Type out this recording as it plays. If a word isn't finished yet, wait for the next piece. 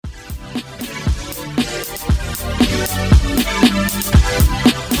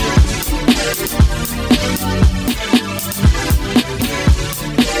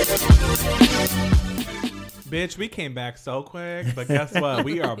Bitch, we came back so quick, but guess what?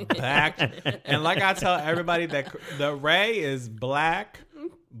 We are back. And like I tell everybody, that the Ray is black,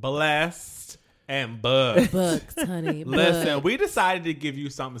 blessed, and bugs. Bugs, honey. Listen, we decided to give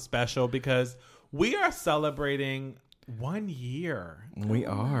you something special because we are celebrating 1 year. We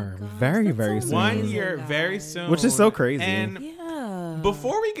are very, very soon. 1 year, very soon. Which is so crazy. And Yeah.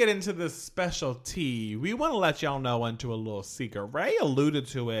 before we get into this special tea, we want to let y'all know into a little secret. Ray alluded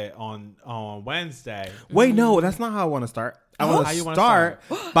to it on Wednesday. Wait, no, that's not how I want to start. I want How to you wanna start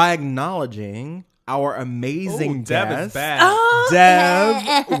by acknowledging our amazing Deb guest. is bad. Oh,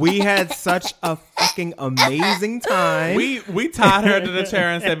 Deb, we had such a fucking amazing time. We tied her to the chair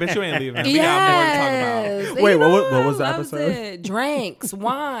and said, "Bitch, you ain't leaving. We got more to talk about." Wait, You what know, was the I loves episode? it. Drinks,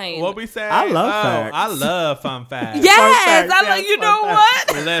 wine. What we say? I love facts. I love fun facts. Yes, facts, I like. yes, You fun know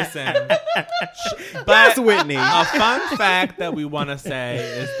facts. what? Listen, Yes, Whitney. A fun fact that we want to say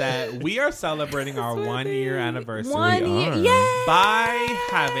is that we are celebrating our 1 year anniversary 1 year, are. yeah. by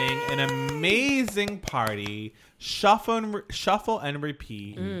having an amazing party, shuffle and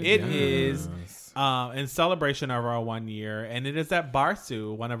repeat. It is in celebration of our 1 year, and it is at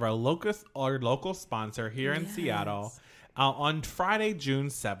Barsu, one of our local sponsor here in Seattle, on Friday, June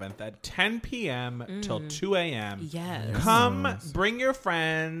 7th at 10 p.m. till 2 a.m. Yes. Come, bring your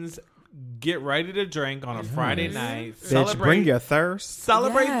friends. Get ready to drink on a Friday night. Bitch, bring your thirst.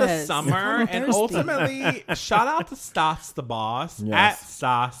 Celebrate the Yes. summer, I'm and thirsty. ultimately shout out to Stas the boss Yes. at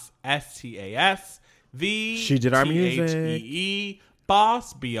Stas STAS She did our music. THEE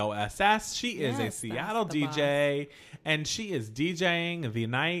boss BOSS. She is a Yes, Seattle Stas the DJ, and she is DJing the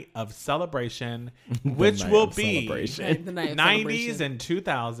night of celebration, which will be The night of 90s celebration. and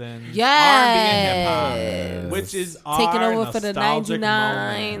 2000s Yes. R&B and hip hop, which is Taking our over for the nostalgic 99s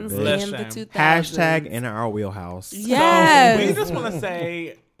moment. and Listen, the 2000s. Hashtag in our wheelhouse. Yes. so we just want to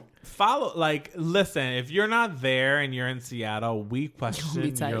say, listen, if you're not there and you're in Seattle, we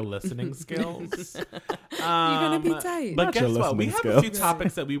question tight. your listening skills. You're gonna be tight. But Not guess your what? We listening have a few skills.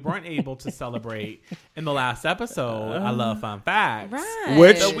 topics that we weren't able to celebrate in the last episode. I love fun facts. Right.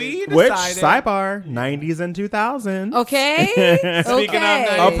 Which, So we which decided- sidebar? 90s and 2000s. Okay. Speaking of Okay.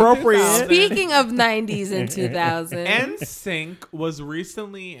 90s, Appropriate. 2000s, Speaking of 90s and 2000s. NSYNC was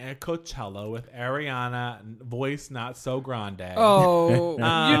recently at Coachella with Ariana, voice not so grande. Oh,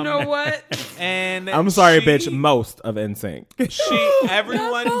 Um, you know what? And I'm sorry, she- bitch. Most of NSYNC.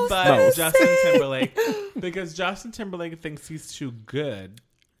 Everyone Not but most. Justin Timberlake, because Justin Timberlake thinks he's too good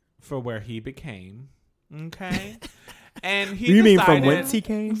for where he became. Okay, and he You mean decided, from whence he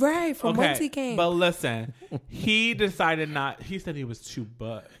came? Right, from whence he came. But listen, he decided not. He said he was too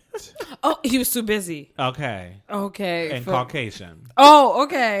butt. Oh, he was too busy. Okay, Okay. and Caucasian. Oh,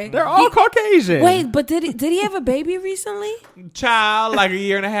 okay. They're all Caucasian. Wait, but did he have a baby recently? Child, like a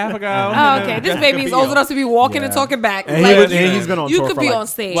year and a half ago. Oh, okay. This baby is old enough to be walking and Yeah. talking back. And, Like, he's been on you tour could for be like on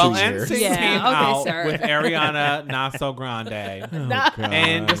stage. Well, 2 years. NSYNC Yeah, came okay, out sir. with Ariana Not So Grande.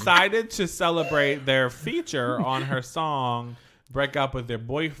 And decided to celebrate their feature on her song "Break Up with Their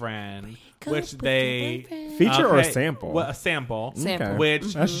Boyfriend," which they Feature or sample? Well, a sample, Sample.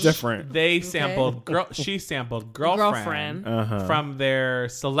 which That's different. they sampled. She sampled "Girlfriend" Girlfriend. from their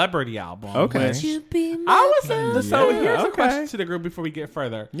Celebrity album. Okay. which You be my I was so. Yeah, here's a okay. question to the group before we get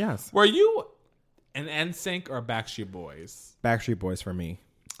further. Yes. Were you an NSYNC or Backstreet Boys? Backstreet Boys for me.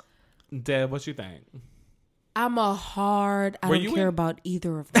 Deb, what you think? I'm a hard. I Were don't you care in- about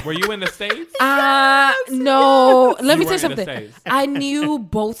either of them. Were you in the States? No. Let me You tell you weren't in the something. States. I knew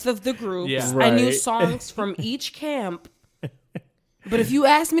both of the groups. Yeah. I knew Right. songs from each camp. But if you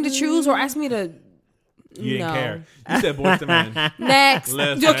asked me to choose or asked me to, You didn't no. care. You said Boyz II Men. Next,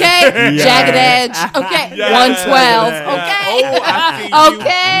 Listen. okay, Jagged Edge, okay, Yes. 112, Oh, okay, I see you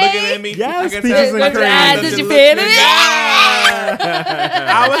okay. looking at me. Yes, I can Peaches tell and that Cream. you're Did you listening. feel it?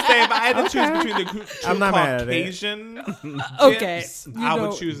 Yeah. I would say if I had to choose between the two I'm not mad at it. Caucasian Okay. gents, You I know-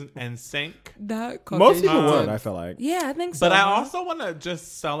 would choose NSYNC. Not Most people Uh, would, I feel like. Yeah, I think so. But I also want to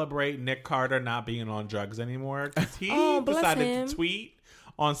just celebrate Nick Carter not being on drugs anymore because he Oh, bless decided him. to tweet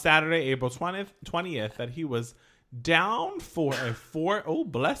on Saturday, April 20th, that he was down for a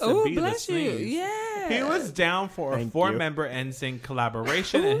blessed Oh, be bless the you. sneeze. Yeah. He was down for a Thank 4-member NSYNC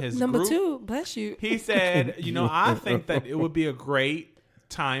collaboration in his number group. 2, bless you. He said, I think that it would be a great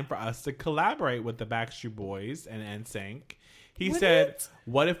time for us to collaborate with the Backstreet Boys and NSYNC. He said,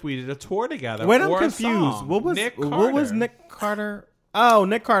 what if we did a tour together? Wait, I'm or a confused. song? What was Nick Nick Carter? Oh,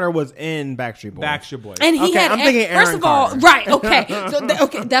 Nick Carter was in Backstreet Boys. Backstreet Boys. And he Okay, had, I'm thinking first Aaron of all, Carter. right, okay. So,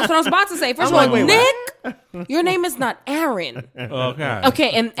 okay, that's what I was about to say. First I'm of all, like, wait, Nick what? Your name is not Aaron. Okay. Okay,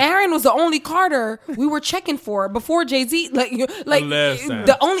 and Aaron was the only Carter we were checking for before Jay-Z. Like Listen.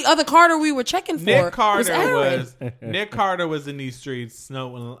 the only other Carter we were checking for Nick was Carter Aaron. Nick Carter was in these streets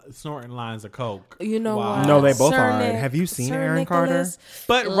snorting lines of coke. You know Wow. what? No, they both Sir are. Nick- Have you seen Sir Aaron Carter? Nicholas?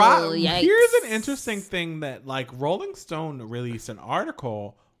 But Oh, yikes. here's an interesting thing that like Rolling Stone released an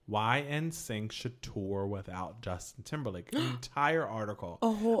article why NSYNC should tour without Justin Timberlake. An entire article. A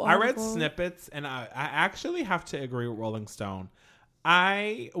whole I read article? snippets and I actually have to agree with Rolling Stone.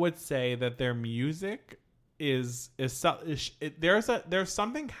 I would say that their music there's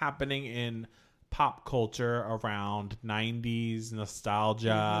something happening in pop culture around 90s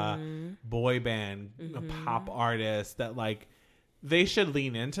nostalgia, boy band, pop artists that like they should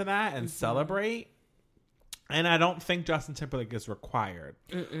lean into that and celebrate. And I don't think Justin Timberlake is required.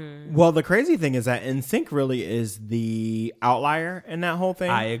 Well, the crazy thing is that NSYNC really is the outlier in that whole thing.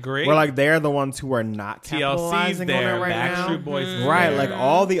 I agree. We're like they're the ones who are not TLC's capitalizing there, on it right Backstreet now. Boys is Right, there. like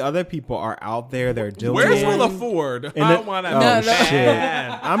all the other people are out there. They're doing Where's it. Willa Ford? And I it- want to oh, be shit.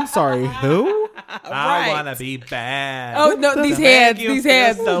 bad. I'm sorry, who? I Right. want to be bad. Oh no, these hands, these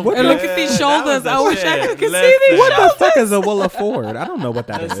hands. So And look at these good. shoulders. That I was wish the I shit. could see Listen. these What shoulders. the fuck is a Willa Ford? I don't know what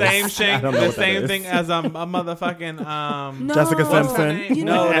that The is. same I thing. don't know The what that same is. thing as a motherfucking No. Jessica what's her Simpson. name? You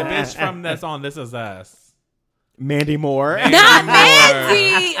No, know- the bitch from that's on This Is Us. Mandy Moore. Mandy Not Moore.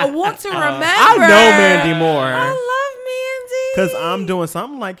 Mandy. I want to remember. I know Mandy Moore. I love Mandy. Because I'm doing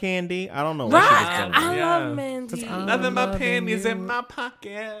something like Candy. I don't know what she was Right. doing. I Yeah. love Mandy. Nothing but pennies in my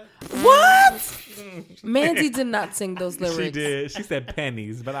pocket. What? Mandy did not sing those lyrics. She did. She said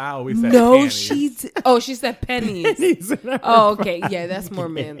pennies, but I always said No, panties. she did. Oh, she said pennies. Oh, okay. Yeah, that's more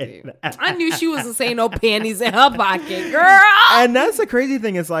Mandy. I knew she wasn't saying no panties in her pocket, girl. And that's the crazy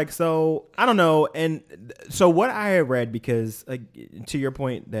thing. Is like, so I don't know. And so what I had read, because like, to your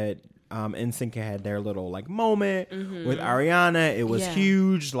point that NSYNC had their little like moment with Ariana. It was Yeah.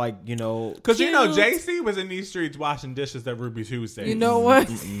 huge. Like, you know, Because you know, Cute. JC was in these streets washing dishes at Ruby Tuesday. You know what?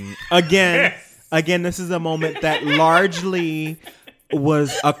 again, this is a moment that largely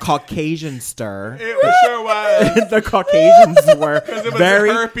was a Caucasian stir. It sure was. The Caucasians were it was very,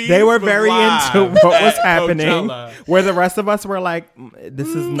 herpes they were was very live into what was at happening. Coachella. Where the rest of us were like, this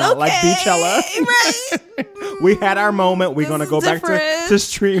is not like Beachella. Right. We had our moment. We're This gonna is go back different. to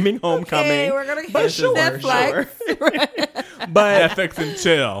streaming Homecoming. Okay, we're gonna But hit sure, Netflix. But Netflix and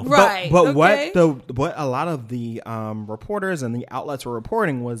chill. Right. But okay. what a lot of the reporters and the outlets were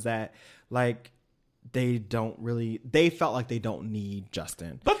reporting was that like they felt like they don't need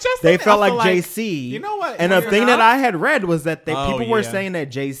Justin. But Justin, They felt I like feel JC. You know what? And a Fair thing that enough. I had read was that Oh, people were yeah. saying that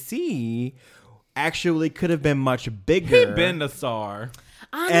JC actually could have been much bigger. He been the star.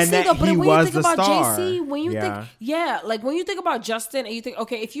 Honestly, that though, but he when you was think the about star. JC, when you Yeah. think, like when you think about Justin, and you think,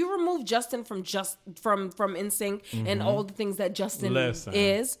 okay, if you remove Justin from NSYNC and all the things that Justin Listen.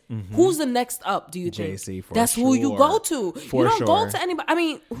 is, who's the next up? Do you think JC for that's who you sure. go to? For you don't go sure. to anybody. I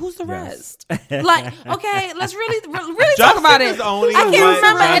mean, who's the Yes. rest? Like, okay, let's really talk Justin about it. is only I can't what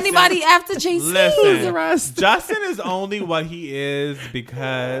remember Justin- anybody after JC. Listen, the rest? Justin is only what he is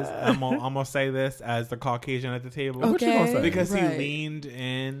because I'm gonna say this as the Caucasian at the table. What you gonna say? Because he Right. leaned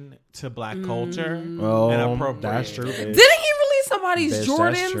in to black culture Oh, and appropriate. that's true. bitch. Didn't he release somebody's Bitch, that's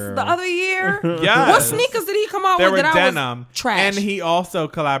Jordans true. the other year? Yes. What sneakers did he come out There with were that denim. was trash? And he also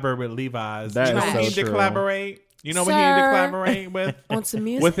collaborated with Levi's. That you know is who so he need to true. collaborate? You know what he need to Sir. collaborate with? On some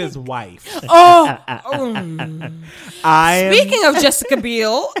music? With his wife. Oh, I am, speaking of Jessica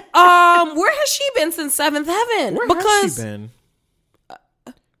Biel, where has she been since Seventh Heaven? where because has she been?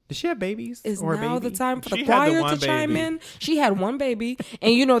 Did she have babies? is or a now the baby? time for the She had the choir one to chime baby. in. She had one baby,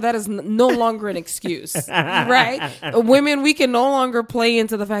 and you know that is no longer an excuse, right? Women, we can no longer play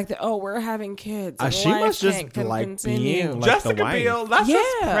into the fact that we're having kids. and She life must just can like continue. being like the Jessica wife. Biel, let's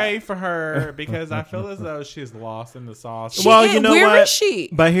just Yeah. pray for her because I feel as though she's lost in the sauce. She Well, is- you know where what? is she?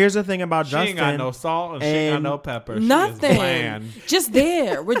 But here's the thing about She Justin. ain't got no salt and she ain't got and no pepper. She is Nothing. bland. Just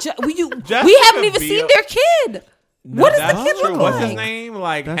there. We Jessica haven't even seen Biel- their kid. What does That's the kid true. look What's like? his name?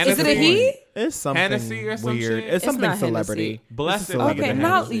 Like That's Is it a Hennessy? he? It's something Hennessy or some weird. shit? It's something not celebrity. Hennessy. Bless It's a it. celebrity Okay, Hennessy.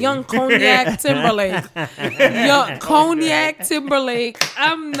 not young cognac Timberlake. Young cognac Timberlake.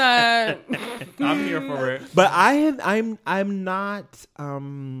 I'm not. I'm here for it. But I'm not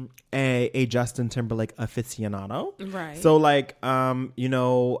a Justin Timberlake aficionado. Right. So like you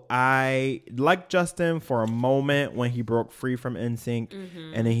know, I liked Justin for a moment when he broke free from NSYNC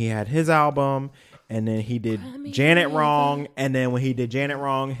and then he had his album and then he did Janet wrong, and then when he did Janet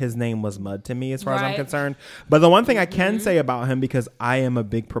wrong, his name was mud to me as far as I'm concerned. But the one thing I can say about him, because I am a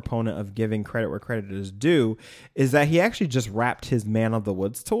big proponent of giving credit where credit is due, is that he actually just wrapped his Man of the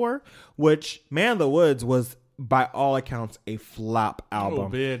Woods tour, which Man of the Woods was by all accounts a flop album. Oh,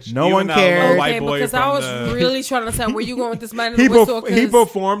 bitch. No You one and that cared. little white Okay, boy because from I was the- really trying to understand where you going with this man in He, the whistle. he 'cause-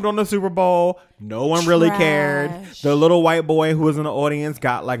 performed on the Super Bowl. No one really cared. Trash. The little white boy who was in the audience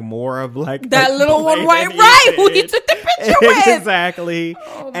got like more of like that little one play white than right who he did. took the picture with. Exactly.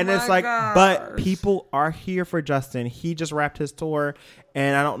 Oh And my it's like, but gosh. people are here for Justin. He just wrapped his tour,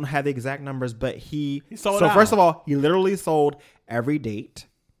 and I don't have the exact numbers, but he sold so out. first of all, he literally sold every date,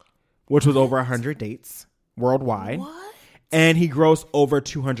 which was over 100 dates worldwide. What? And he grossed over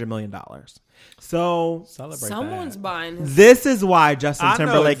 $200 million. So Celebrate Someone's that. buying his. this is why Justin I know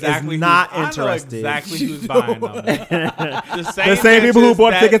Timberlake exactly is not I know interested. exactly who's buying them. The same people who bitches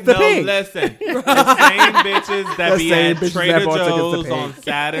bought that- tickets to no, Pink. Listen, the same bitches that The be same at bitches that Trader bought tickets to Joe's Pink. on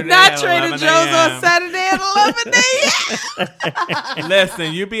Saturday. Not at Trader 11 Joe's a.m. on Saturday at 11 a.m.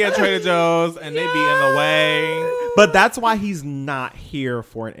 Listen, you be at Trader Joe's and they be in the way. But that's why he's not here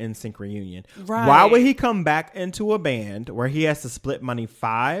for an NSYNC reunion. Right. Why would he come back into a band where he has to split money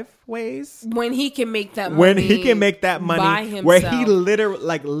 5 ways? When he can make that money. When he can make that by money, himself. where he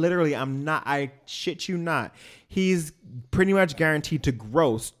literally, I shit you not, he's pretty much guaranteed to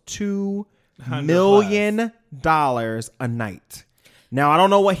gross $2 million a night. Now I don't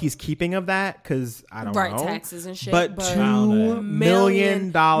know what he's keeping of that because I don't Right, know taxes and shit, But but- $2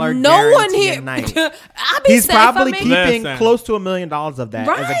 million No one guarantee here. a night. I'll be He's safe, probably I mean, keeping Listen. close to $1 million of that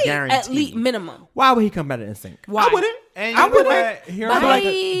as a right, guarantee. at least minimum. Why would he come back to NSYNC? Why? I wouldn't. And I you know wouldn't. what? Here's Bye. like,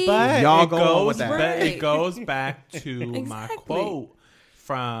 but Y'all it go on goes, with that. but Right. it goes back to my Exactly. quote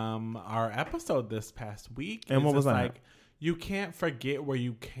from our episode this past week. And what It's was just that? like, you can't forget where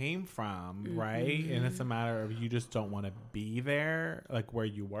you came from, right? And it's a matter of you just don't want to be there, like where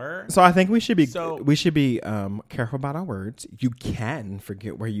you were. So I think we should be So- careful about our words. You can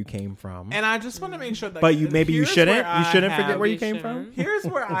forget where you came from, And I just want to make sure that, but maybe you here's shouldn't. where You I shouldn't have- forget where you came shouldn't. from. Here's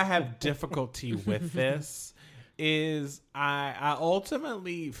where I have difficulty with this is I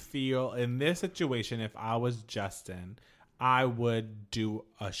ultimately feel in this situation, if I was Justin, I would do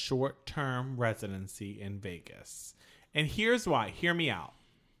a short-term residency in Vegas. And here's why. Hear me out.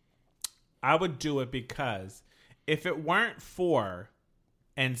 I would do it because if it weren't for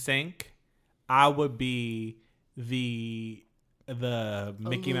NSYNC, I would be the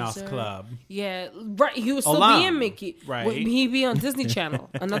Mickey Mouse loser. Club. Yeah, right. He was still Alum, being Mickey. right? Would he be on Disney Channel?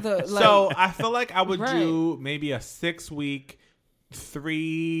 Another like, So I feel like I would Right. do maybe a 6-week,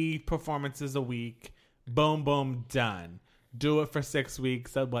 3 performances a week. Boom, boom, done. Do it for 6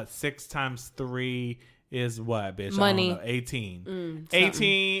 weeks. So what? 6 times 3 is what, bitch? Money. I don't know, 18.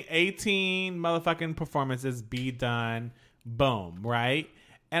 something. 18 motherfucking performances. Be done. Boom. Right.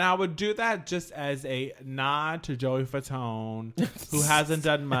 And I would do that just as a nod to Joey Fatone, who hasn't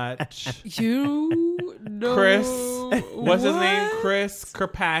done much. You know Chris, what's his name? What? Chris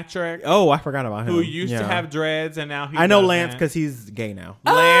Kirkpatrick. Oh, I forgot about him. Who used to Yeah. have dreads and now he I know doesn't. Lance because he's gay now.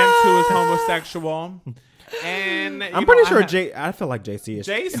 Lance, who is homosexual. And I'm pretty sure I feel like JC is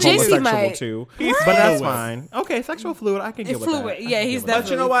JC homosexual might. too. He's But that's fluid. fine. Okay, sexual fluid. I can get It's with fluid. that. I Yeah, can he's get with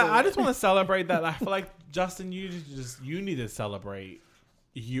But you know what? Definitely I just want to celebrate that. I feel like Justin, you need to celebrate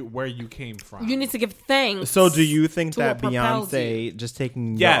where you came from. You need to give thanks. So do you think to that what propels Beyonce, just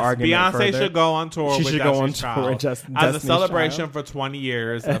taking Yes, your argument Beyonce further, should go on tour. She with should go on Destiny's tour Child with as a Destiny's celebration Child. for 20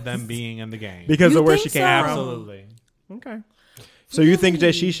 years of them being in the game. because You of where think she came so? from? Absolutely. Okay. So you think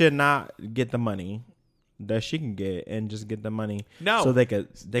that she should not get the money that she can get and just get the money? No. So they could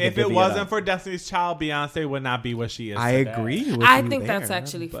If divvy it wasn't up. for Destiny's Child, Beyonce would not be what she is. I today. agree with I you think that's there,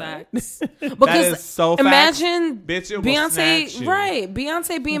 actually but- facts. Because is so facts. imagine Bitch, it will snatch Beyonce, you. right?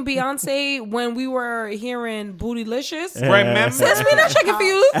 Beyonce being Beyonce when we were hearing Bootylicious. Remember, Since we not checking for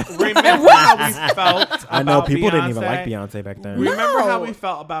you. remember how we felt. I know about people didn't even Beyonce? like Beyonce back then. Remember how No. we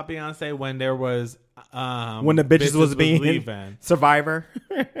felt about Beyonce when there was When the bitches was being leaving. Survivor,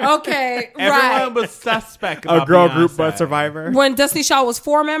 Okay, Everyone right. was suspect. a About girl Beyonce. group but Survivor, When Destiny Child was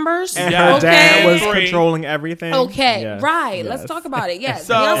 4 members. and Yeah. her dad was Okay. controlling everything. Okay, Yes, right. yes. Let's talk about it. Yes,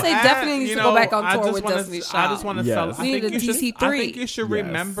 So, Beyonce definitely needs you to know, go back on I tour just with wanna- Destiny's I Child. just want to Yes. celebrate. We need a I DC3. think you should Yes.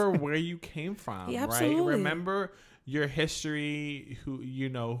 remember where you came from. Yeah, right? absolutely. Remember your history.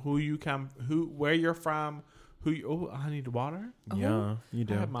 Where you're from. I need water. Yeah, you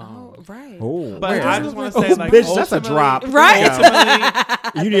do. I have my own. Oh, right. Oh, But wait. I just want to say, like, bitch, that's a ultimately- drop. Right?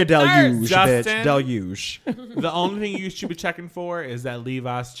 You need a deluge, Justin. bitch. Deluge. The only thing you should be checking for is that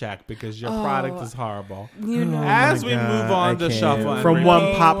Levi's check because your product is horrible. You know. As we God, move on I to can't. shuffle and from repeat.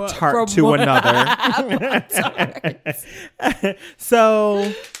 one Pop Tart From to one- another.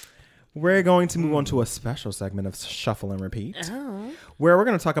 So we're going to move on to a special segment of Shuffle and Repeat, where we're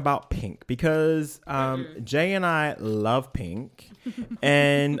going to talk about Pink because Jay and I love Pink,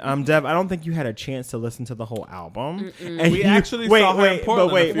 and Dev, I don't think you had a chance to listen to the whole album. And We actually saw her in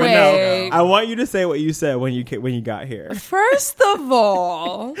Portland a few weeks no, ago. I want you to say what you said when you got here First of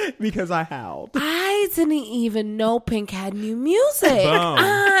all, because I howled. I didn't even know Pink had new music.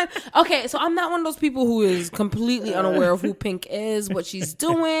 Boom. Okay, so I'm not one of those people who is completely unaware of who Pink is, what she's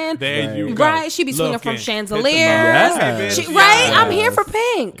doing. There you go. Right, she be swinging from Looking. chandeliers. Yes. She, Yes. right, I'm here for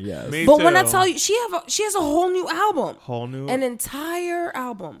Pink. Yes. Me But when I too. tell you, she has a whole new album, Whole new an entire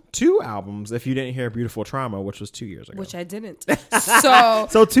album, 2 albums. If you didn't hear Beautiful Trauma, which was 2 years ago, which I didn't. So,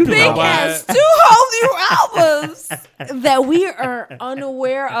 so 2 new Pink albums. has 2 whole new albums that we are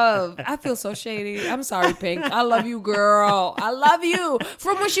unaware of. I feel so shady. I'm sorry, Pink. I love you, girl. I love you.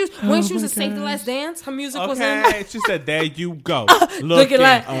 From when she was a Sing the Last Dance, her music was in. Okay, she said, "There you go, Looking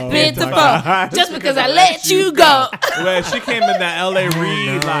like beautiful, just because I let you go." Well, she came in that L.A.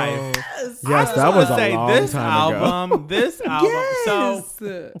 Reid life. Yes, that was a long this time ago. album. This album.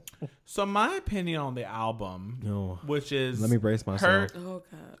 Yes. So my opinion on the album, No. which is Let me brace myself. Oh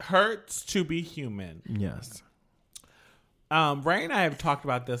God. Hurts to Be Human. Yes. Ray and I have talked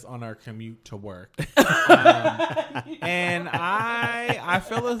about this on our commute to work, and I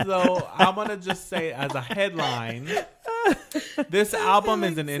feel as though I'm gonna just say as a headline, this album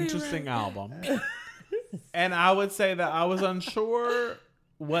is an interesting album, and I would say that I was unsure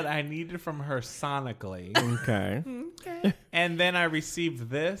what I needed from her sonically, Okay. and then I received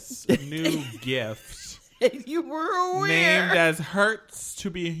this new gift. You were aware. Named as Hurts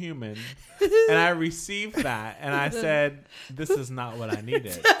to Be Human. And I received that and I said, this is not what I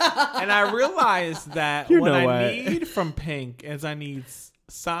needed. And I realized that You what know I what? need from Pink is I need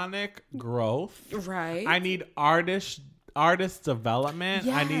sonic growth. Right. I need artist development.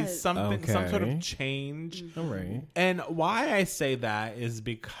 I need Yes. something, some sort Okay. of change. All right. And why I say that is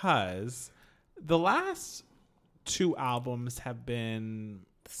because the last 2 albums have been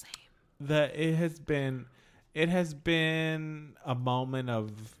the same. it has been a moment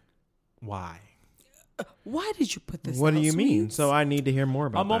of why. Why did you put this? What do out, you mean? sweets? So I need to hear more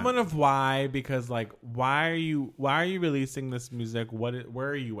about A moment of why, because like why are you releasing this music? Where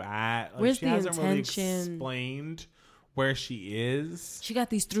are you at? Like, Where's she the hasn't really intention? explained where she is. She got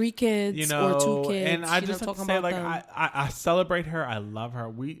these 3 kids, You know, or 2 kids. and I She just not have to talking say, about like, them. I celebrate her. I love her.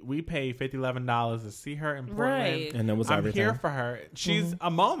 We pay $11 to see her in Portland. Right. And it was I'm everything. here for her. She's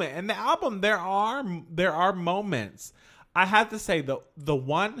a moment. And the album, there are moments. I have to say the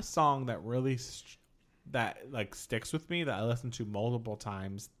one song that really sticks with me that I listened to multiple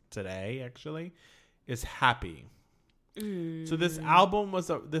times today actually is Happy. So this album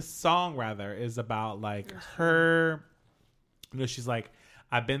this song rather is about like her. You know, she's like,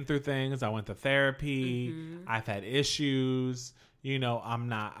 I've been through things. I went to therapy. I've had issues. You know,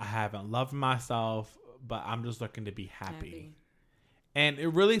 I haven't loved myself, but I'm just looking to be happy. And it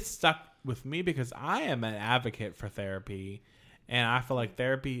really stuck with me because I am an advocate for therapy, and I feel like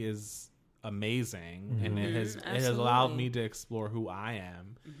therapy is amazing, and it has allowed me to explore who I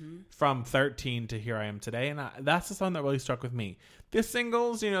am from 13 to here I am today, and that's the song that really struck with me. This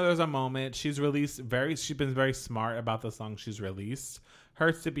singles, you know, there's a moment she's been very smart about the song she's released.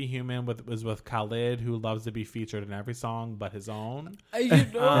 Hurts to Be Human was with Khalid, who loves to be featured in every song but his own. You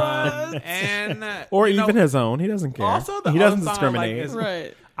know And Or you know, even his own. He doesn't care. also the he doesn't other song I like discriminate. is-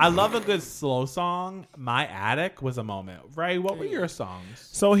 right. I love a good slow song. My Attic was a moment. Ray, what were your songs?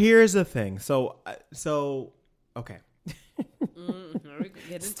 So here's the thing. Okay.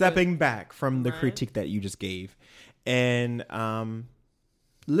 Stepping back from the critique that you just gave and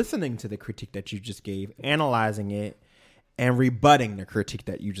listening to the critique that you just gave, analyzing it, and rebutting the critique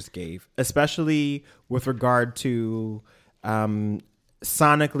that you just gave, especially with regard to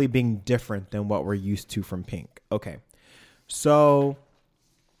sonically being different than what we're used to from Pink. Okay. So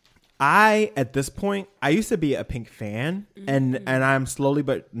at this point, I used to be a Pink fan, and I'm slowly,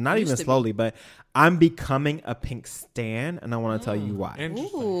 but not even slowly, but I'm becoming a Pink stan, and I want to tell you why.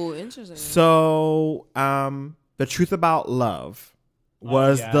 Interesting. Ooh, interesting. So, The Truth About Love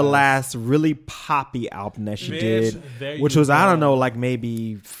was yes. the last really poppy album that she Bitch, did, there which you was, I don't go. know, like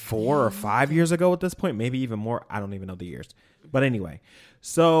maybe 4 or 5 years ago at this point, maybe even more. I don't even know the years. But anyway,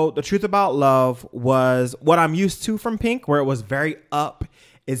 So The Truth About Love was what I'm used to from Pink, where it was very up.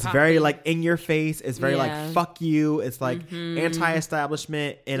 It's Poppy. very like in your face. It's very Yeah. like fuck you. It's like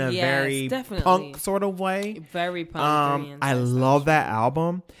anti-establishment in a Yes, very definitely. punk sort of way. Very punk. I love that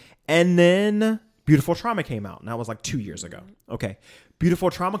album. And then Beautiful Trauma came out, and that was like 2 years ago. Okay. Beautiful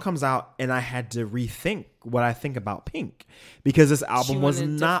Trauma comes out, and I had to rethink what I think about Pink, because this album was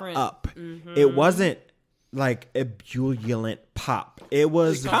not up. It wasn't like ebullient pop. It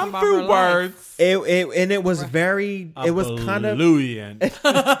was Come through words. it was very. It was kind of. Ebullient.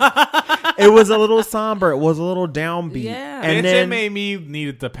 It was a little somber. It was a little downbeat. Yeah. And Bitch, then it made me need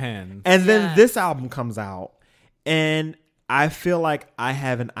it depends. and then Yes. this album comes out, and I feel like I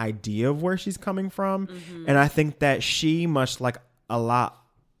have an idea of where she's coming from, and I think that she, much like a lot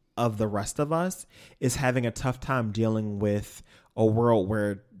of the rest of us, is having a tough time dealing with a world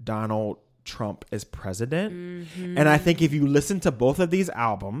where Donald Trump is president. And I think if you listen to both of these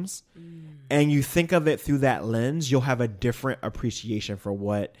albums and you think of it through that lens, you'll have a different appreciation for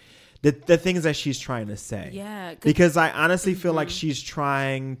what the things that she's trying to say. Yeah, 'cause- Because I honestly feel like she's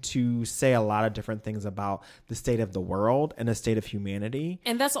trying to say a lot of different things about the state of the world and the state of humanity.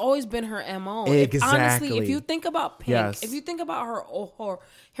 And that's always been her MO. Exactly. Honestly, if you think about Pink, Yes. if you think about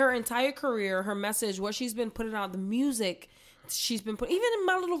her entire career, her message, what she's been putting out, the music she's been putting, even in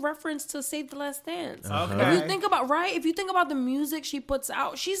my little reference to Save the Last Dance. Okay. If you think about the music she puts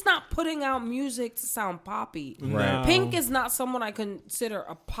out, she's not putting out music to sound poppy. Right. Pink is not someone I consider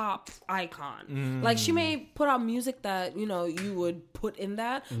a pop icon. Like, she may put out music that, you know, you would put in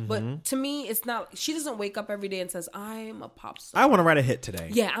that, but to me, it's not. She doesn't wake up every day and says, "I'm a pop star." I want to write a hit today.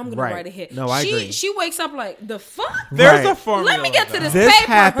 Yeah, I'm gonna Right. write a hit. No, I agree. She wakes up like, the fuck? There's Right. a formula. Let me get to this, This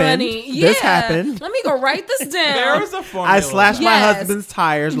paper, happened. honey. This Yeah. happened. Let me go write this down. There's a formula. I slashed my Yes. husband's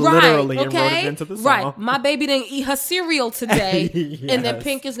tires Right, literally and wrote okay? it into the song. Right. My baby didn't eat her cereal today, and then Yes.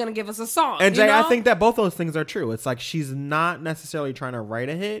 Pink is gonna give us a song. And you Jay, I know? think that both those things are true. It's like she's not necessarily trying to write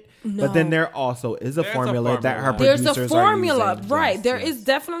a hit, but then there also is a There's a formula that her formula. producers there's a formula, are using. right? Yes, There yes. is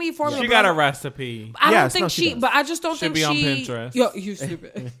definitely a formula. She but got a recipe. I don't Yes, think no, she she, does. but I just don't Should think be on she. Pinterest. Yo, you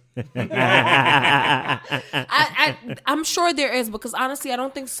stupid. I'm sure there is, because honestly, I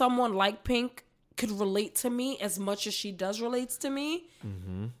don't think someone like Pink could relate to me as much as she does relates to me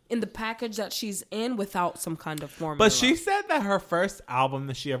in the package that she's in without some kind of formula. But she said that her first album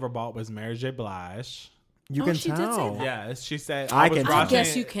that she ever bought was Mary J. Blige. You Oh, can she did tell. say that? Yes, she said. I was can tell. I watching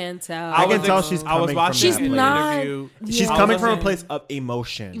guess it- you can tell. I can was tell ex- she's I was coming watching from She's that an place. not- interview. She's Yeah. coming from a Listen. place of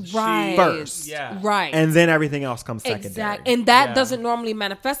emotion Right. first, Yeah. Right. and then everything else comes secondary. Exactly. And that Yeah. doesn't normally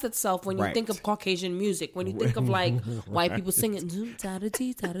manifest itself when you Right. think of Caucasian music, when you think of like white people singing zoom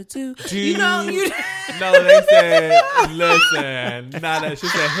ta-da-tee, ta-da-too. Do You know, you No, they said, listen. She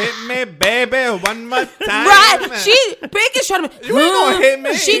said, hit me, baby, one more time. right. Pink is trying to You ain't gonna hit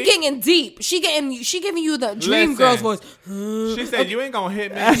me. She getting deep. She giving you the dream Listen. girl's voice. She said, you ain't gonna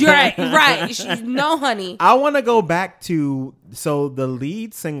hit me. Right. No, honey. I want to go back to the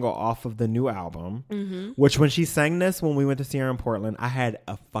lead single off of the new album, which when she sang this when we went to see her in Portland, I had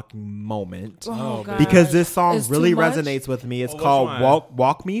a fucking moment Oh, God. because this song It's really too much? resonates with me. It's Oh, called which one?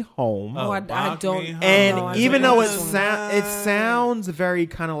 Walk Me Home. Oh, I Walk don't. me home. And No, I even don't though know it this one. sounds very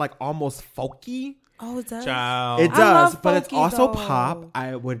kind of like almost folky, Oh, it does. Child. it I does, love but it's folky, also though. pop.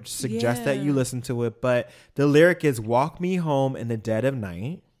 I would suggest that Yeah. you listen to it. But the lyric is "Walk me home in the dead of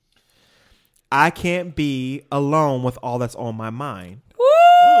night. I can't be alone with all that's on my mind.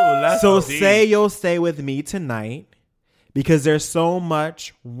 Ooh, that's So deep. say you'll stay with me tonight because there's so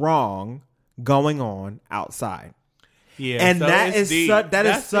much wrong going on outside." Yeah, And so that it's is deep. that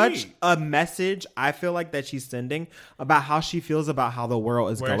is That's such deep. a message I feel like that she's sending about how she feels about how the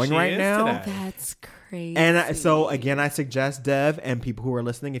world is Where going she right is now. today. That's crazy. So again, I suggest Dev and people who are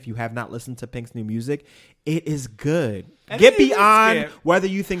listening, if you have not listened to Pink's new music, it is good. And Get it is beyond skip. whether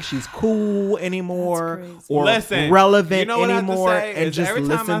you think she's cool anymore That's crazy. or Listen, relevant you know what anymore, I have to say and is just every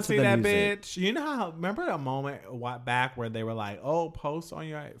listen time I to see the that music. bitch, you know how, remember a moment a while back where they were like, oh, post on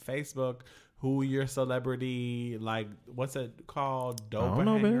your Facebook who your celebrity, like, what's it called? don't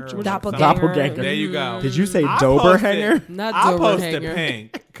know, Doppelganger? bitch. or Doppelganger. something? Doppelganger. There you go. Did you say I Doberhanger? posted- Not I posted Doberhanger.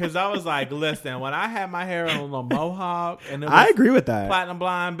 Pink because I was like, listen, when I had my hair on a little mohawk and it was I agree with that. platinum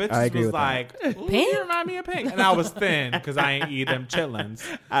blonde, bitches I agree was with that. like, ooh, Pink? you remind me of Pink. And I was thin because I ain't eat them chitlins.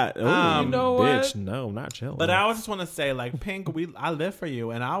 You know bitch, what? no, not chill. But I just want to say, like, Pink, I live for you,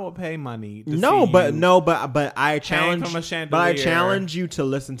 and I will pay money. To No, see but you. but I challenge from a but I chandelier. challenge you to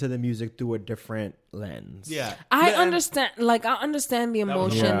listen to the music through a different lens. Yeah, I And- understand the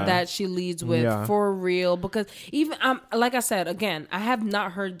emotion Yeah. that she leads with Yeah. for real, because even like I said again, I have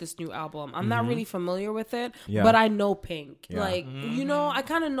not heard heard this new album. I'm not really familiar with it, Yeah. but I know Pink. Yeah. Like, you know, I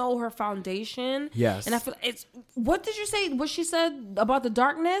kind of know her foundation. Yes. And I feel it's, what did you say? What she said about the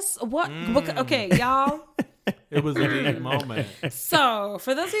darkness? What? Okay, y'all. It was a deep moment. So,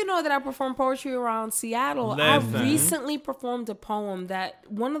 for those of you who know that I perform poetry around Seattle, Listen. I recently performed a poem that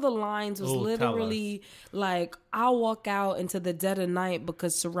one of the lines was Ooh, literally like, I'll walk out into the dead of night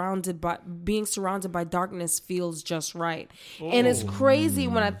because being surrounded by darkness feels just right. And it's crazy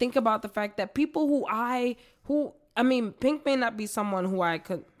when I think about the fact that people I mean, Pink may not be someone who I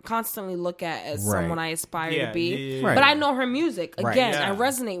could constantly look at as Right. someone I aspire Yeah, to be, yeah. Right. but I know her music. Right. Again, Yeah. I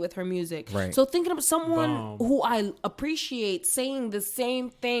resonate with her music. Right. So thinking of someone Boom. who I appreciate saying the same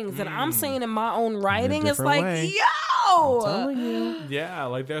things that I'm saying in my own writing, it's different like, way. yo, Yeah,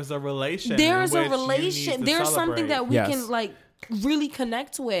 like there's a relation. there's in a which you relation. need to There's something that we Yes. can like really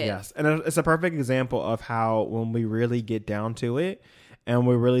connect with. Yes, and it's a perfect example of how when we really get down to it and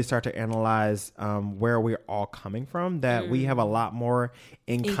we really start to analyze where we're all coming from, that we have a lot more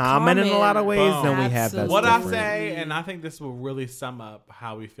in common in a lot of ways Boom. than we have that's What I different. say, and I think this will really sum up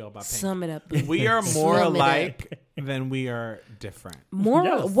how we feel about Pink. Sum it up. We are more Sum it up. alike than we are different. More,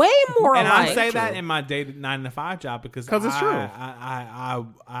 Yes. way more And alike. I say that in my day 9 to 5 job because 'Cause it's true.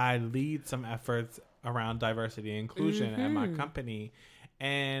 I lead some efforts around diversity and inclusion at my company.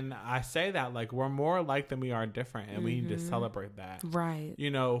 And I say that like we're more alike than we are different, and we need to celebrate that. Right.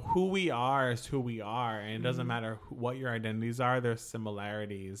 You know, who we are is who we are, and it doesn't matter what your identities are. There's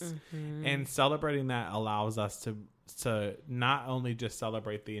similarities, and celebrating that allows us to not only just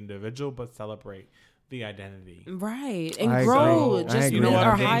celebrate the individual, but celebrate the identity. Right. And I grow agree. I just agree with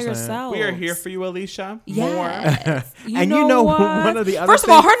our 100%. higher self. We are here for you, Alicia. Yes. And you know one of the other First of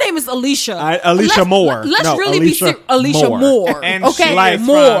all, things- her name is Alicia. Alicia Moore. Let's No, really Alicia be serious. Alicia Moore. Moore. And okay, she is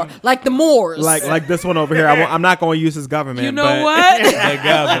Moore. from- Like the Moors. like this one over here. I'm not going to use his government. you know but what? The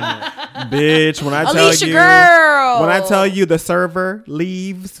government. bitch, when I tell Alicia you, girl. when I tell you the server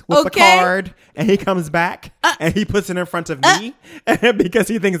leaves with the Okay. card and he comes back and he puts it in front of me because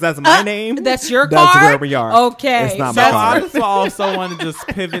he thinks that's my name. That's your That's card? where we are. Okay. It's not So my I card. just also want to just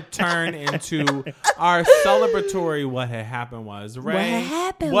pivot, turn into our celebratory. What had happened was, Ray.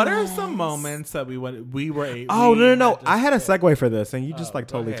 happened What are was- some moments that we were? Oh, we no. had I had a to- segue for this, and you just like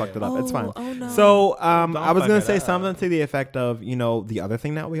go totally ahead. fucked it up. It's fine. Oh, no. So I was fuck going it to say up. something to the effect of, you know, the other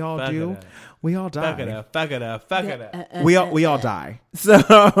thing that we all Fuck it do, up. we all Fuck it die. up. Fuck it up. Fuck it up. We all die. So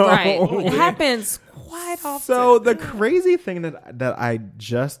Right. It happens quite often. So the crazy thing that I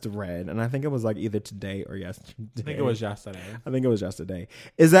just read, and I think it was like either today or yesterday. I think it was yesterday.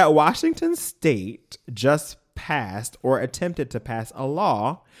 Is that Washington State just passed or attempted to pass a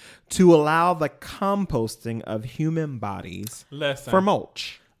law to allow the composting of human bodies Listen. for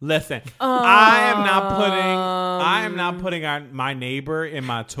mulch. Listen, I am not putting my neighbor in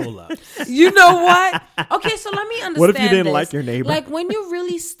my tulips. You know what? Okay, so let me understand. What if you didn't this. like your neighbor? Like when you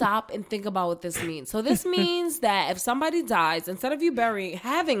really stop and think about what this means. So this means that if somebody dies, instead of you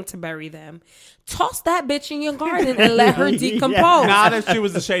having to bury them, toss that bitch in your garden and let her decompose. Not if she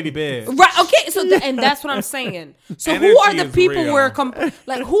was a shady bitch. Right. Okay. So and that's what I'm saying. So who Energy are the is people real. we're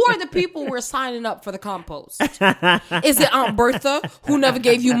who are the people we're signing up for the compost? Is it Aunt Bertha who never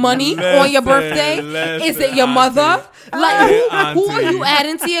gave you money on your birthday? Is it your mother? Like who are you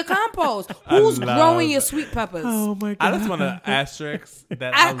adding to your compost? Who's love growing your it. sweet peppers? Oh my I god! just want to asterisk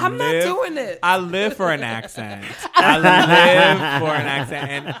that I'm not doing it. I live for an accent. I live for an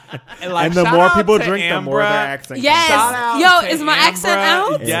accent, and like And the shout more out people to drink, the more their Ambra. accent. Yes. Shout out Yo, to is my accent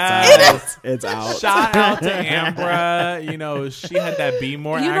Ambra. out? It's Yes. out. It's out. Shout out to Ambra. You know, she had that Be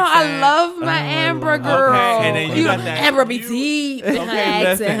More You accent. know, I love my Amber girl. Okay, and then you got know, that- Amber be you- deep in her Okay,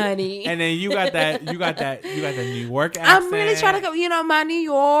 accent, listen. honey. And then you got that New York accent. I'm really trying to go, my New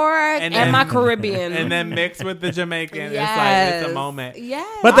York and, then- my Caribbean. And then mixed with the Jamaican, yes. it's like it's a moment.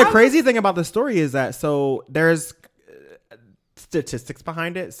 Yes. But the crazy thing about the story is that there's statistics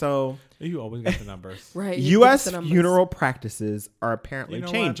behind it. So You always get the numbers. right, you U.S. get the numbers. funeral practices are apparently You know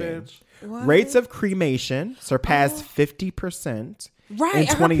what, changing. bitch? What? Rates of cremation surpassed 50% Right, I in heard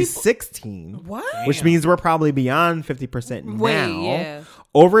people- 2016. What? Which means we're probably beyond 50% Wait, now, yeah.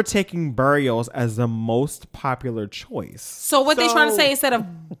 overtaking burials as the most popular choice. So what they trying to say, instead of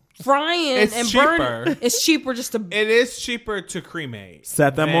frying It's and cheaper. burning, it's cheaper just to. It is cheaper to cremate.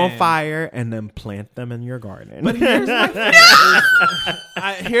 Set them on than- fire and then plant them in your garden. But here's my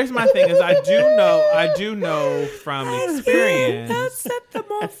thing. Here's my thing is I do know from experience. Set them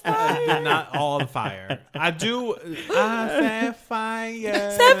on fire. Not all the fire. I set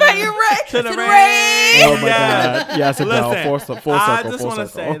fire. Set fire right To the rain. Oh my Yeah. god! Yes, Adele. Listen, Full circle. I just full want to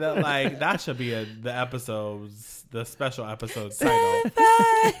circle. say that like that should be the episode's the special episode title.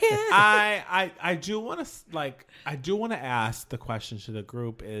 I do want to ask the question to the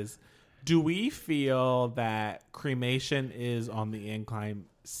group is, do we feel that cremation is on the incline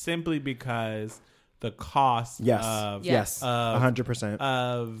simply because the cost Yes. of Yes. 100%.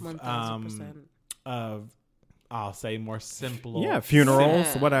 of 1000%. of I'll say more simple funerals,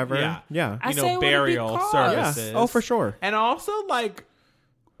 Yeah. whatever. Yeah. Yeah. I you say know, it would be burial cost. services. Yes. Oh, for sure. And also like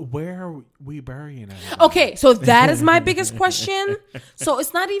where are we burying it? Okay, so that is my biggest question. So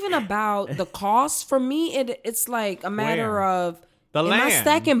it's not even about the cost for me. It's like a matter Where? of The am I land.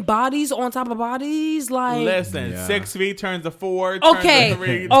 stacking bodies on top of bodies? Like, Listen, Yeah. 6 feet turns to 4, Okay, turns to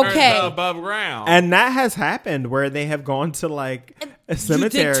 3, okay. turns to above ground. And that has happened where they have gone to like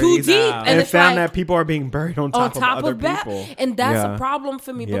cemeteries too deep, and and it's found like, that people are being buried on top of other that, people. and that's Yeah. a problem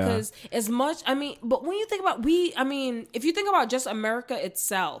for me Yeah. because as much but when you think about if you think about just America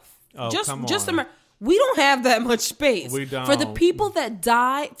itself, Oh, come just on. America, we don't have that much space. We don't. For the people that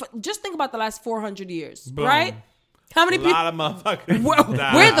die. Just think about the last 400 years, Boom. right? How many a people? lot of motherfuckers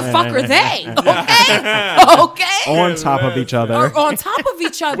died. Where the fuck are they? Okay, okay. On top of each other. Or on top of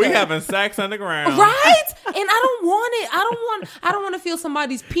each other. We having sex on the ground. Right? And I don't want it. I don't want to feel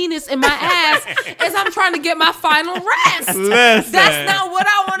somebody's penis in my ass as I'm trying to get my final rest. Listen. That's not what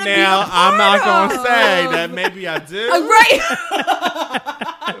I want to be. Now, I'm not going to of. say that maybe I do. Right.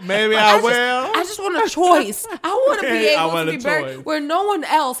 Maybe I will. I just want a choice. I want to be I able want to a be buried choice. where no one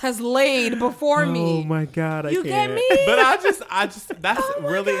else has laid before me. Oh my God. You get me? But I just that's Oh my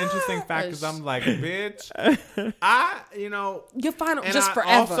really interesting fact because gosh. I'm like, bitch, Your final and just I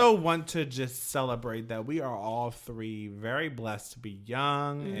forever. also want to just celebrate that we are all three very blessed to be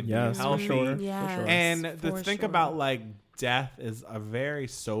young and Yes, be for healthy. sure. Yes, And to for think sure. about like death is a very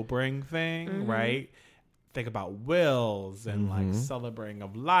sobering thing, Mm-hmm. right? Think about wills and like celebrating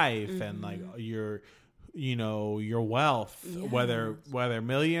of life and like Mm-hmm. your wealth, whether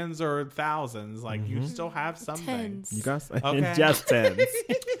millions or thousands, like you still have something. Tens. You guys, Okay. just tens.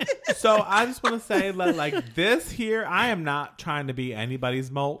 So I just want to say that like this here, I am not trying to be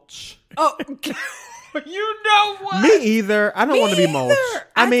anybody's mulch. Oh, you know what? Me either. I don't want to be either. mulch.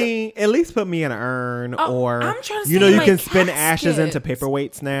 I mean, at least put me in an urn, Oh, or I'm trying to you say know, you my can spin ashes casket. into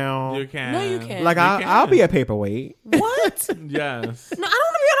paperweights now. You can. No, you can't. Like You I'll can. be a paperweight. What? Yes. No, I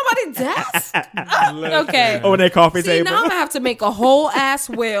don't want to be on nobody's desk. Okay. On their coffee See, table. now I'm gonna have to make a whole ass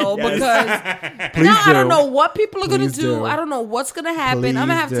will because Please now I don't do. know what people are gonna Please do. do. I don't know what's gonna happen. I'm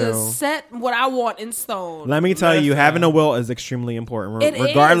gonna have Please to do. set what I want in stone. Let me tell you, Listen. having a will is extremely important, It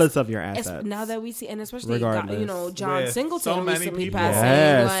regardless is. of your assets. Now that we see, and especially Regardless. John With Singleton so many recently people. passing,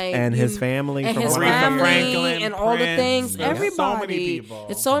 Yes, like, and his family and from his what I family, heard. Franklin, and all the Prince, things. yeah. Everybody, So many people.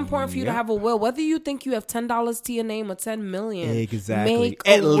 it's so important for you to Yep. have a will. Whether you think you have $10 to your name or 10 million, Exactly. make a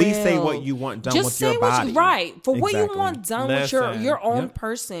At least say will. what you want done Just with say your what body. you right for what you Exactly. want done with your Listen. own Yep.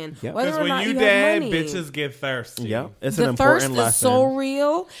 person. Yep. Whether Because or when not you you dead, have money. bitches get thirsty. Yep, it's an The important thirst lesson. is so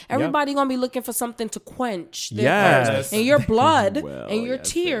real. Everybody gonna be looking for something to quench their Yes. thirst. And your blood Well, and your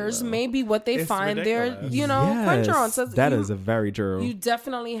yes, they tears will. may be what they It's find ridiculous. their, Yes, quencher on. So that is a very true. you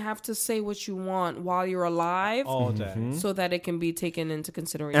definitely have to say what you want while you're alive All day. so that it can be taken into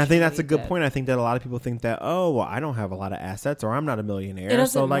consideration. And I think that's a when good you're point. I think that a lot of people think that, oh, well, I don't have a lot of assets or I'm not a millionaire. It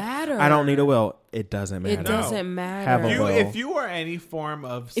doesn't so like matter. I don't need a will. It doesn't matter. dead. It doesn't matter. Have a will. If you are any form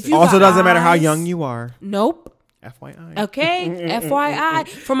of If you Also got doesn't matter how eyes- young you are. Nope. FYI. Okay, FYI,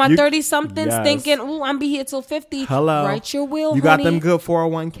 for my You- 30-somethings yes. thinking, "Ooh, I'm be here till 50." Hello. Write your will. You got honey. them good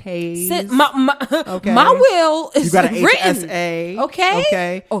 401ks. My my will is You got an written. HSA. Okay.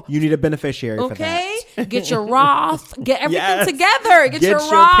 Okay. Oh. You need a beneficiary for Okay, that. get your Roth, get everything Yes. together. Get your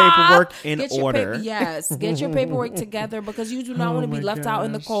your Roth, paperwork in get your order. yes, get your paperwork together because you do not want to be my left out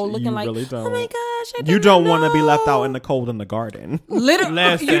in the gosh. cold looking You like, really oh my don't. gosh, I You did don't not want to be left out know." in the cold in the garden. Literally,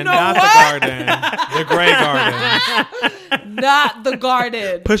 Listen, you know not what? the garden, the gray garden. Not the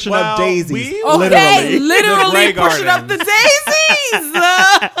garden. Pushing Well, up daisies. we- Okay, The literally gray pushing up the gardens.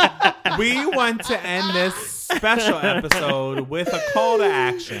 daisies. We want to end this special episode with a call to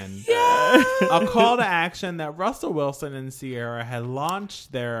action. A call to action that Russell Wilson and Sierra had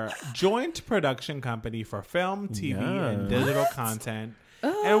launched their joint production company for film, TV, and Yes. digital content.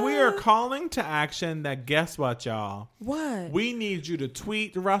 And we are calling to action that, guess what, y'all? What? We need you to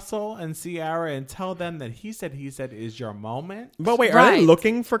tweet Russell and Sierra and tell them that He Said is your moment. But wait, are they Right.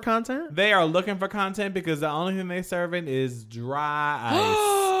 looking for content? They are looking for content because the only thing they serving is dry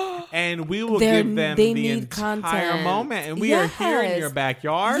ice. And we will give them they the need entire content. moment. And we are here in Yes. your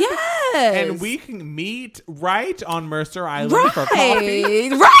backyard. Yes. And we can meet right on Mercer Island for coffee.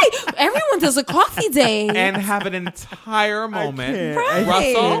 Right. Everyone does a coffee day. And have an entire moment.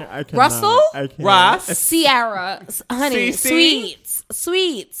 Right. Russell? Ross? Sierra, honey, CC?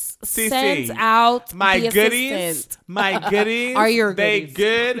 sweets. CC. Sends out My the goodies. assistant. My goodies. Are your they goodies.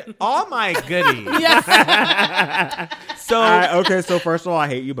 good? All my goodies. So Okay, so first of all, I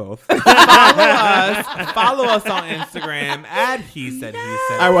hate you both. follow us on Instagram at He Said He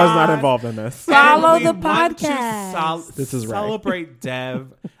Said. I was not Pod. involved in this. Follow And the we want to podcast. This is right. celebrate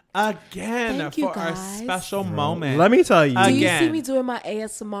Dev again Thank you, for our guys. special moment. Let me tell you, Do you Again. see me doing my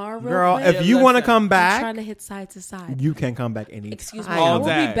ASMR real girl, quick? if you want to listen. come I'm back, trying to hit side to side. you can come back anytime. Excuse me, All I will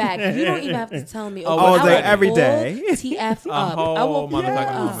day. be back. You don't even have to tell me. All I day, will every pull day. TF up. whole I will pull motherfucking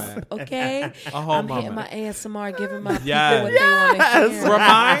up. moment. Okay, A whole I'm hitting moment. my ASMR, giving my Yes. people what they want to hear.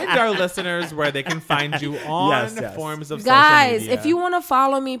 Remind our listeners where they can find you on Yes. forms of Guys, social media. if you want to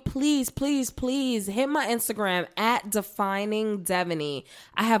follow me, please hit my Instagram at Defining Devaney.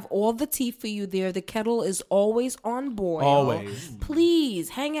 I have all the tea for you there. The kettle is always on boil. Always. Please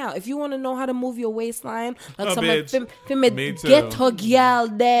hang out. If you want to know how to move your waistline, like Oh, some bitch. me Me too. get to girl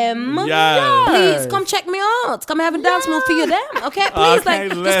them. Yes. Please come check me out. Come have a dance move for you them. Okay, please, Okay,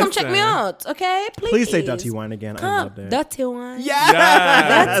 just come check me listen. out. Okay, please. Please say Dirty Wine again. I Come, love that. dirty wine. Yes.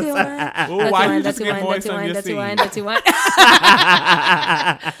 Yes. Dirty wine. Ooh, why you just dirty get wine, voice dirty on wine, your dirty seat? wine, dirty wine.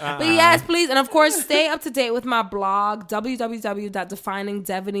 But yes, please. And of course, stay up to date with my blog,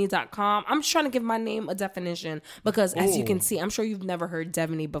 www.definingdevaney.com. I'm just trying to give my name a definition because, as you can see, I'm sure you've never heard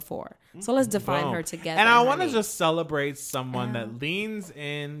Devaney before. So let's define Boom. her together. And I want to honey. just celebrate someone that leans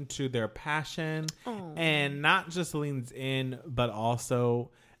into their passion and not just leans in, but also,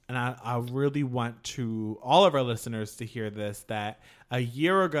 and I really want to all of our listeners to hear this, that a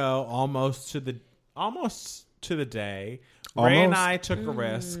year ago, almost to the day, Ray and Almost. I took a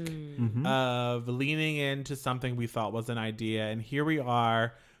risk of leaning into something we thought was an idea, and here we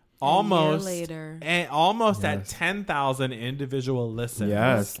are. Almost later. and almost at 10,000 individual listens.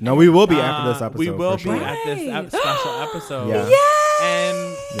 Yes. No, we will be after this episode. We will for be sure. at this special episode. Yeah.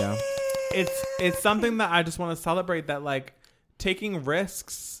 And Yeah. it's something that I just want to celebrate, that like taking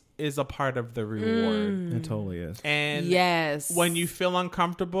risks is a part of the reward. It totally is. And Yes. when you feel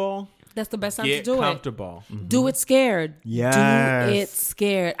uncomfortable, That's the best time to get do it. comfortable. Do it scared. Yes. Do it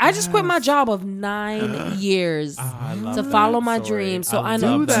scared. I just quit my job of 9 years I love to that follow my story. dreams. So I I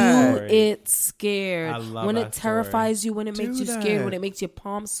know love do that story. it scared. I love when that it terrifies you, when it makes Do you scared, that. when it makes your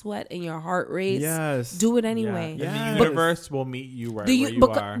palms sweat and your heart race. Yes. Do it anyway. Yeah. Yes. And the universe will meet you right The, where u- you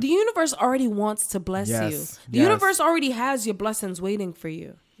beca- are. the universe already wants to bless Yes. you. The Yes. universe already has your blessings waiting for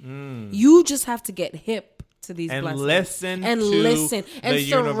you. You just have to get hip to these And blessings. listen and to listen and the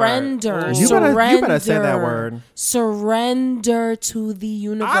universe. surrender. Ooh. You surrender. better say that word. Surrender to the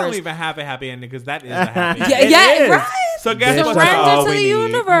universe. I don't even have a happy ending because that is a happy yeah, ending. yeah, is. right. So guess Bitch, what? that's Surrender all to we the need.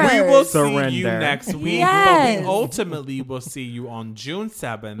 universe. We will see Surrender. you next week, Yes. but we ultimately will see you on June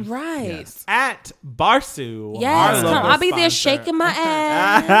 7th Right. at Barsu. Yes, our come. local I'll be there sponsor. shaking my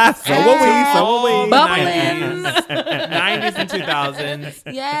ass. So will we. So will we. Bubbling. 90s and 2000s.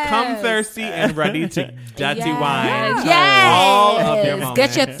 Yes. Come thirsty and ready to dirty Yes. wine. Yes. All of your moments.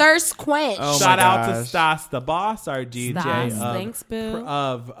 Get your thirst quenched. Oh, Shout my out to gosh. Stas the Boss, our DJ Stas, of, thanks, Bill.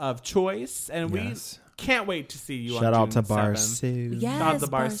 of choice, and Yes. we can't wait to see you. Shout on out June to Bar 7th. Sue. Yes, Shout out to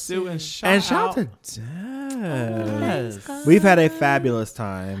Bar Bar Sue Sue. and shout And shout out out to Deb. Thanks, guys. We've had a fabulous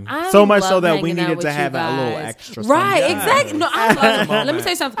time. I So much so love that we hanging out needed with to you have a little guys. extra. Right, something. exactly. No, I love it. Let me tell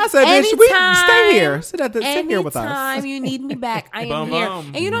you something. I said, bitch, we Anytime- stay here. Sit here with us. Anytime you need me back, I am Boom, here.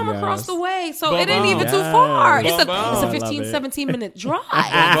 boom. And you know I'm Yes. across the way, so Boom, it ain't boom. even too Yes. far. Boom, It's boom. a I love 15, it. 17-minute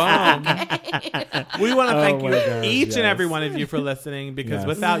drive. Boom. We want to thank Oh you, my gosh, each and yes. every one of you, for listening, because Yes.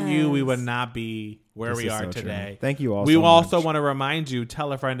 without you, we Yes. would not be where This we is are so true. today. Thank you all We so also much. want to remind you,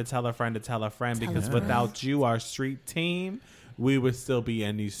 tell a friend to tell a friend to tell a friend, because without you, our street team, we would still be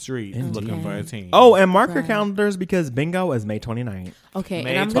in these streets looking for a team. Oh, and mark your Right. calendars because bingo is May 29th. Okay,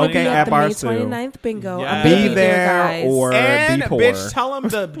 May and I'm going to be 29th. at the May Barsu. 29th bingo. Yes. I'm gonna Be there guys. or and be poor. bitch, tell them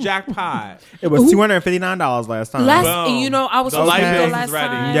the jackpot. It was $259 last time. Boom. You know, I was The supposed light to go bills last is ready.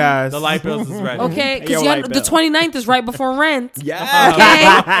 time. Yes. The light bills is ready. Okay, Your because light the bill. 29th is right before rent. Yes.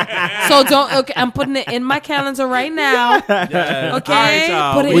 Okay, so don't. Okay, I'm putting it in my calendar right now. Yes. Okay? All right,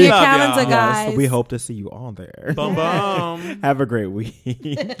 y'all. Put it in We your love calendar, y'all. guys. Yes, we hope to see you all there. Boom, boom. Have a great week.